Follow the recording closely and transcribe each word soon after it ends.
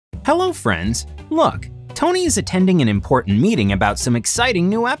Hello friends! Look, Tony is attending an important meeting about some exciting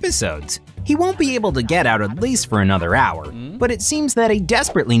new episodes. He won't be able to get out at least for another hour, but it seems that he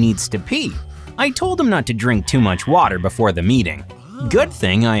desperately needs to pee. I told him not to drink too much water before the meeting. Good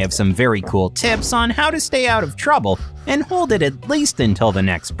thing I have some very cool tips on how to stay out of trouble and hold it at least until the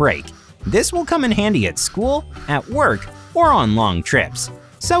next break. This will come in handy at school, at work, or on long trips.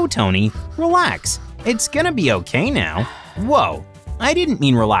 So Tony, relax. It's gonna be okay now. Whoa, I didn't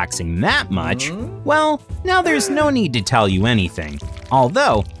mean relaxing that much. Well, now there's no need to tell you anything.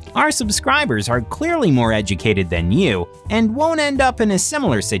 Although, our subscribers are clearly more educated than you and won't end up in a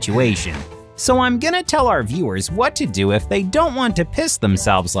similar situation. So I'm gonna tell our viewers what to do if they don't want to piss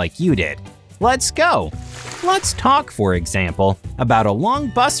themselves like you did. Let's go. Let's talk, for example, about a long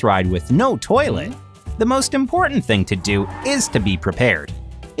bus ride with no toilet. The most important thing to do is to be prepared.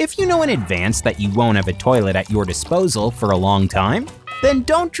 If you know in advance that you won't have a toilet at your disposal for a long time, then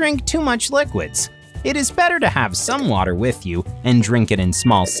don't drink too much liquids. It is better to have some water with you and drink it in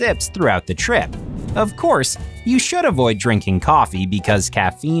small sips throughout the trip. Of course, you should avoid drinking coffee because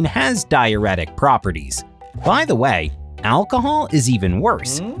caffeine has diuretic properties. By the way, alcohol is even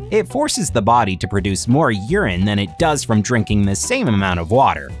worse. It forces the body to produce more urine than it does from drinking the same amount of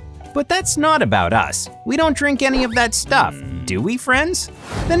water. But that's not about us. We don't drink any of that stuff, do we, friends?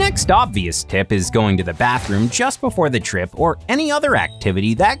 The next obvious tip is going to the bathroom just before the trip or any other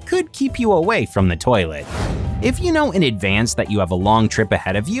activity that could keep you away from the toilet. If you know in advance that you have a long trip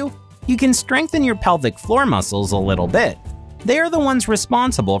ahead of you, you can strengthen your pelvic floor muscles a little bit. They are the ones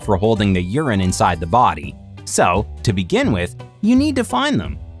responsible for holding the urine inside the body. So, to begin with, you need to find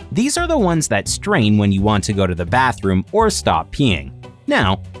them. These are the ones that strain when you want to go to the bathroom or stop peeing.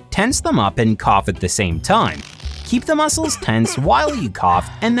 Now, tense them up and cough at the same time. Keep the muscles tense while you cough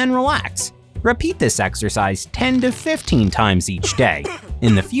and then relax. Repeat this exercise 10 to 15 times each day.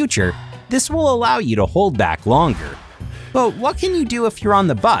 In the future, this will allow you to hold back longer. But what can you do if you're on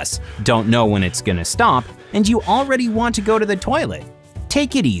the bus, don't know when it's gonna stop, and you already want to go to the toilet?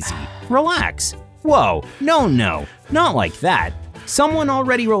 Take it easy, relax. Whoa, no, not like that. Someone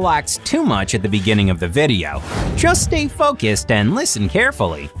already relaxed too much at the beginning of the video. Just stay focused and listen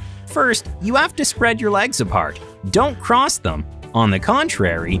carefully. First, you have to spread your legs apart. Don't cross them. On the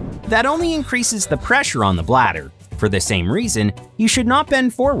contrary, that only increases the pressure on the bladder. For the same reason, you should not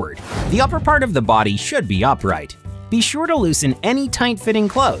bend forward. The upper part of the body should be upright. Be sure to loosen any tight-fitting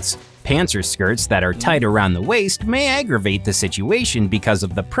clothes. Pants or skirts that are tight around the waist may aggravate the situation because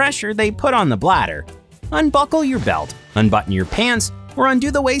of the pressure they put on the bladder. Unbuckle your belt, unbutton your pants, or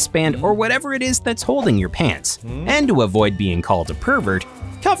undo the waistband or whatever it is that's holding your pants. And to avoid being called a pervert,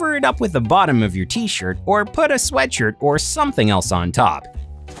 cover it up with the bottom of your t-shirt or put a sweatshirt or something else on top.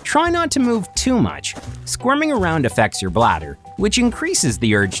 Try not to move too much. Squirming around affects your bladder, which increases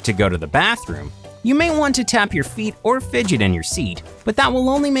the urge to go to the bathroom. You may want to tap your feet or fidget in your seat, but that will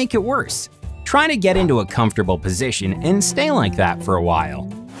only make it worse. Try to get into a comfortable position and stay like that for a while.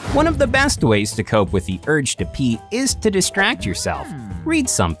 One of the best ways to cope with the urge to pee is to distract yourself. Read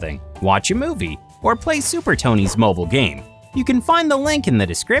something, watch a movie, or play supertony's mobile game. You can find the link in the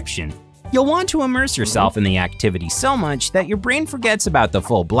description. You'll want to immerse yourself in the activity so much that your brain forgets about the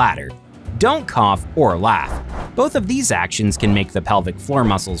full bladder. Don't cough or laugh. Both of these actions can make the pelvic floor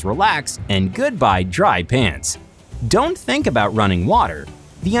muscles relax, and goodbye dry pants. Don't think about running water.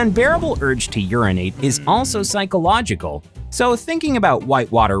 The unbearable urge to urinate is also psychological, so thinking about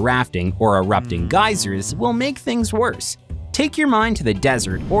whitewater rafting or erupting geysers will make things worse. Take your mind to the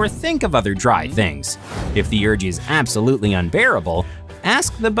desert or think of other dry things. If the urge is absolutely unbearable,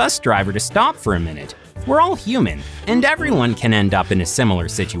 ask the bus driver to stop for a minute. We're all human, and everyone can end up in a similar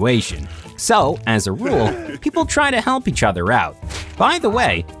situation. So, as a rule, people try to help each other out. By the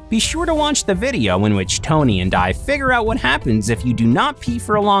way, be sure to watch the video in which Tony and I figure out what happens if you do not pee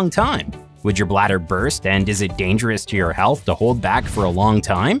for a long time. Would your bladder burst, and is it dangerous to your health to hold back for a long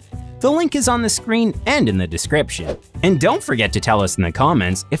time? The link is on the screen and in the description. And don't forget to tell us in the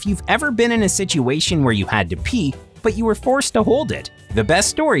comments if you've ever been in a situation where you had to pee, but you were forced to hold it. The best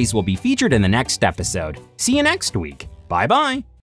stories will be featured in the next episode. See you next week. Bye-bye.